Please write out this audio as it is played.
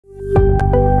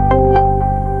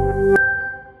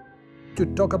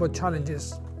to talk about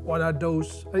challenges, what are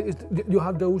those? You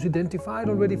have those identified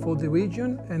already for the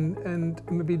region, and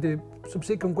maybe the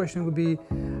subsequent question would be,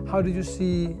 how do you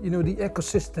see, the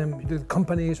ecosystem, the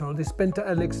companies or the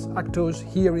Penta-Alex actors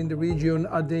here in the region?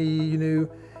 Are they,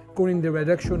 going in the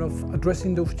direction of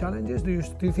addressing those challenges? Do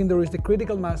you think there is the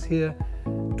critical mass here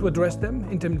to address them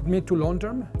in the mid to long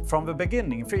term? From the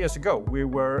beginning, 3 years ago, we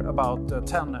were about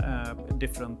 10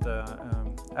 different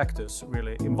actors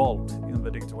really involved in the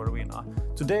DigitalWell Arena.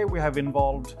 Today we have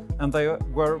involved, and they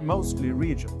were mostly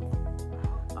regional.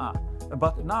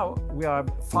 But now we are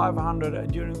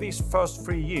 500, during these first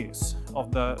 3 years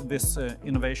of this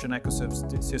innovation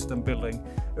ecosystem building,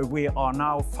 we are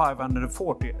now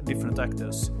 540 different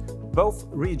actors, both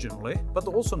regionally, but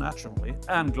also nationally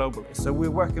and globally. So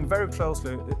we're working very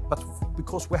closely, but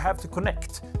because we have to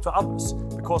connect to others,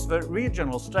 because the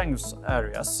regional strengths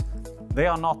areas, they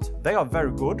are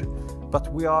very good, but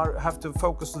we have to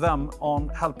focus them on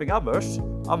helping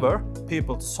other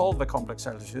people to solve the complex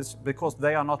challenges, because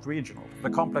they are not regional. The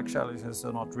complex challenges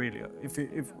are not really.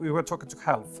 If we were talking to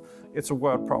health, it's a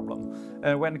world problem.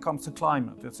 When it comes to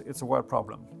climate, it's a world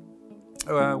problem.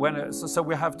 So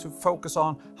we have to focus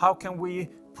on how can we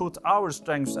put our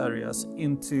strengths areas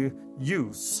into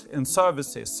use in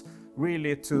services,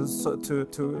 really to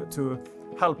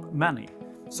help many.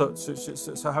 So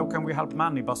how can we help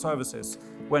many by services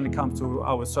when it comes to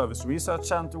our service research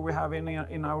center we have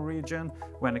in our region,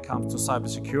 when it comes to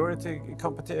cybersecurity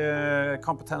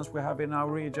competence we have in our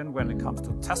region, when it comes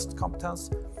to test competence.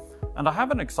 And I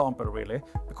have an example really,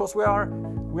 because we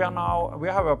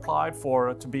have applied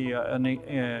to be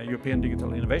a European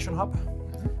Digital Innovation Hub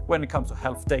when it comes to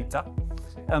health data.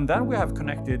 And then we have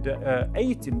connected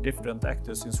 18 different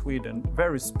actors in Sweden,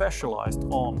 very specialized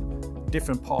on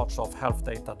different parts of health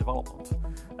data development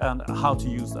and how to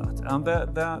use that. And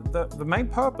the main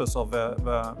purpose of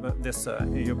this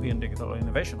European Digital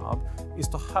Innovation Hub is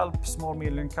to help small,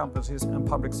 medium companies and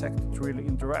public sector to really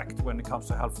interact when it comes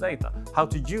to health data. How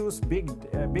to use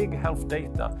big health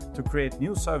data to create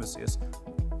new services.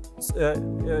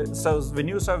 So the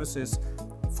new services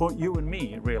for you and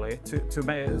me, really,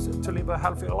 to live a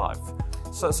healthier life.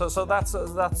 So that's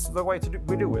the way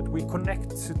we do it. We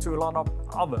connect to a lot of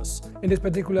others. In this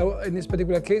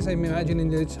particular case, I'm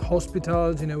imagining it's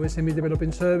hospitals, SME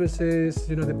developing services,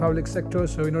 the public sector.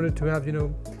 So in order to have,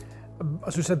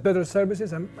 as you said, better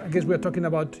services, I guess we're talking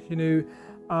about,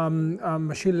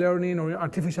 machine learning or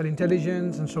artificial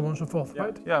intelligence and so on and so forth,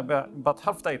 right? Yeah, but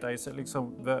health data is like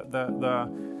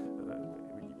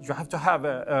you have to have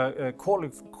a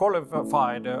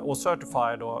qualified or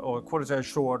certified or quality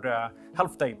assured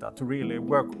health data to really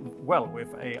work well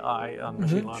with AI and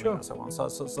machine learning and so on.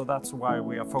 So that's why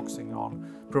we are focusing on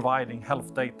providing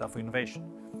health data for innovation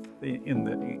in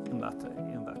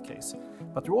that case.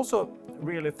 But we also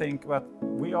really think that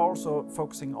we are also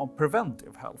focusing on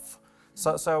preventive health.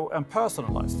 And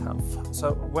personalized health.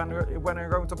 So when you're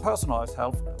going to personalized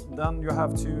health, then you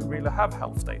have to really have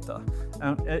health data,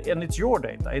 and it's your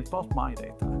data. It's not my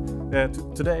data.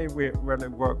 Today we really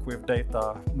work with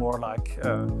data more like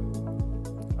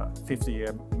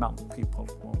 50-year people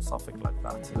or something like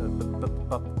that.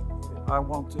 But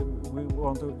we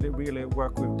want to really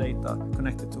work with data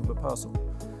connected to the person,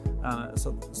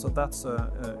 so that's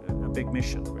a big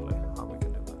mission really.